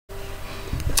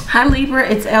Hi Libra,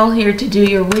 it's Elle here to do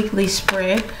your weekly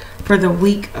spread for the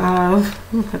week of,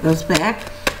 put those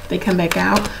back, they come back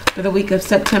out, for the week of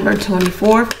September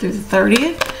 24th through the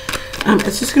 30th.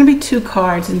 It's just going to be 2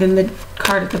 cards and then the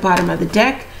card at the bottom of the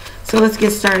deck. So let's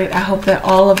get started. I hope that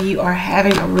all of you are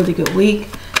having a really good week.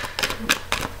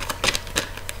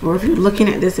 Or if you're looking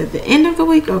at this at the end of the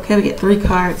week, okay, we get 3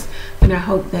 cards. And I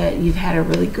hope that you've had a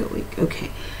really good week.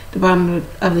 Okay, the bottom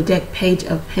of the deck, Page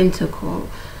of Pentacles.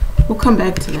 We'll come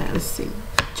back to that. Let's see.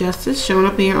 Justice showing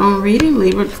up in your own reading.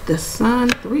 Libra, the Sun,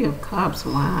 3 of Cups.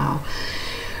 Wow.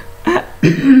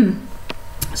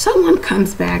 Someone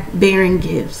comes back bearing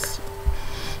gifts.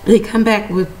 They come back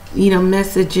with,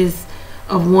 messages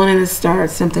of wanting to start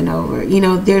something over.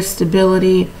 Their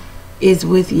stability is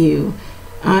with you.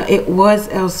 It was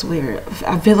elsewhere.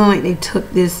 I'm feeling like they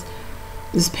took this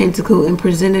pentacle and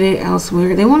presented it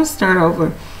elsewhere. They want to start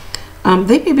over.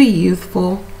 They may be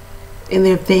youthful in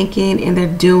their thinking and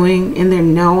their doing and their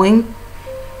knowing,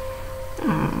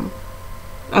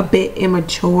 a bit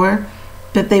immature,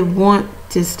 but they want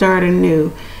to start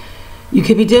anew. You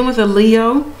could be dealing with a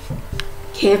Leo,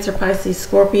 Cancer, Pisces,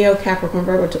 Scorpio, Capricorn,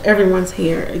 Virgo. Everyone's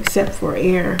here except for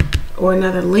air or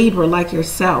another Libra like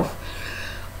yourself.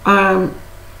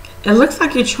 It looks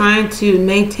like you're trying to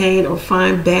maintain or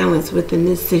find balance within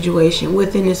this situation,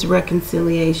 within this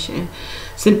reconciliation.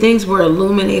 Some things were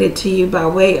illuminated to you by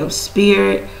way of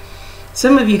spirit.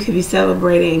 Some of you could be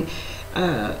celebrating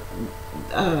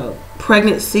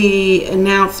pregnancy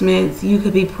announcements. You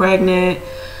could be pregnant.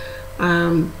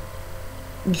 You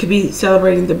could be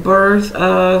celebrating the birth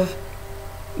of,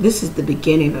 this is the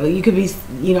beginning though. You could be,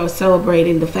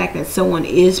 celebrating the fact that someone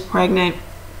is pregnant.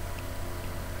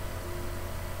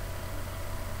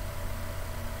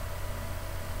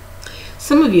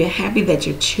 Some of you are happy that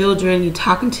your children, you're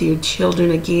talking to your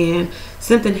children again.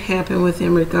 Something happened with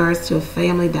in regards to a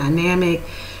family dynamic.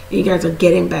 You guys are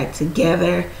getting back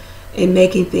together and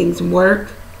making things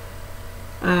work.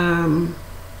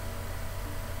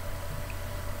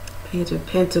 Page of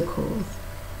Pentacles.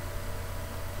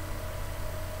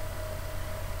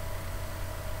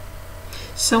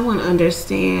 Someone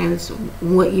understands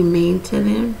what you mean to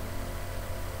them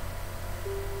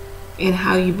and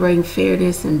how you bring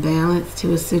fairness and balance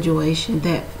to a situation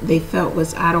that they felt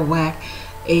was out of whack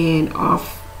and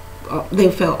off. They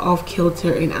felt off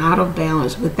kilter and out of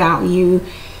balance without you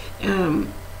in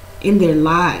their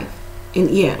life. And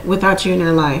without you in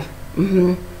their life.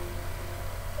 And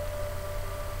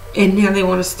now they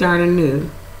want to start anew.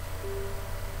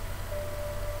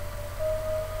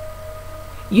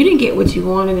 You didn't get what you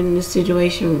wanted in this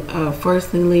situation.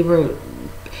 Firstly, Libra,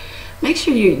 make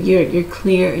sure you're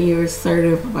clear and you're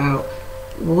assertive about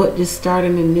what this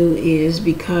starting anew is,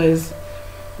 because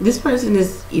this person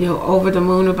is, over the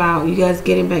moon about you guys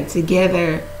getting back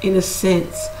together in a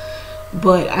sense,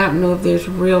 but I don't know if there's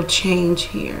real change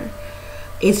here.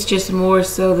 It's just more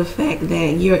so the fact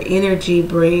that your energy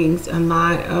brings a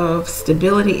lot of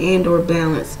stability and or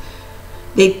balance.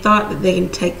 They thought that they can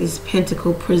take this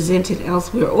pentacle, present it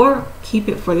elsewhere, or keep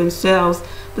it for themselves,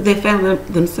 but they found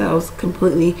themselves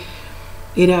completely,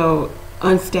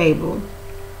 unstable.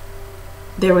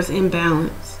 There was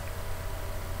imbalance.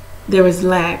 There was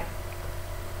lack.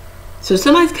 So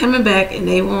somebody's coming back and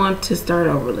they want to start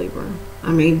over, Libra.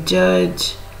 I mean,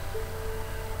 judge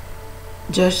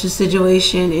the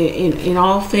situation in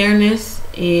all fairness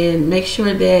and make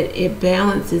sure that it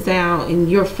balances out in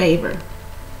your favor.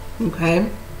 Okay?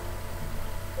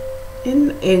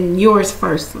 And yours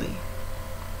firstly.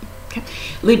 Okay.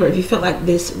 Libra, if you felt like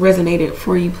this resonated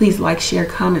for you, please like, share,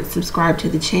 comment, subscribe to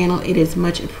the channel. It is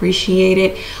much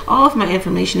appreciated. All of my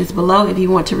information is below. If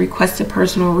you want to request a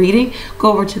personal reading,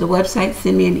 go over to the website,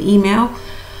 send me an email.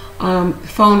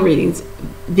 Phone readings,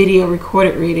 video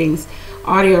recorded readings,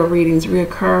 audio readings,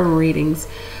 reoccurring readings.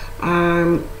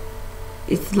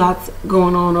 It's lots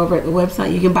going on over at the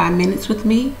website. You can buy minutes with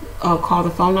me. Call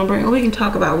the phone number and we can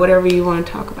talk about whatever you want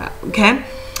to talk about. Okay?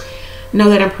 Know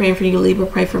that I'm praying for you, Libra.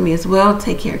 Pray for me as well.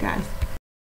 Take care, guys.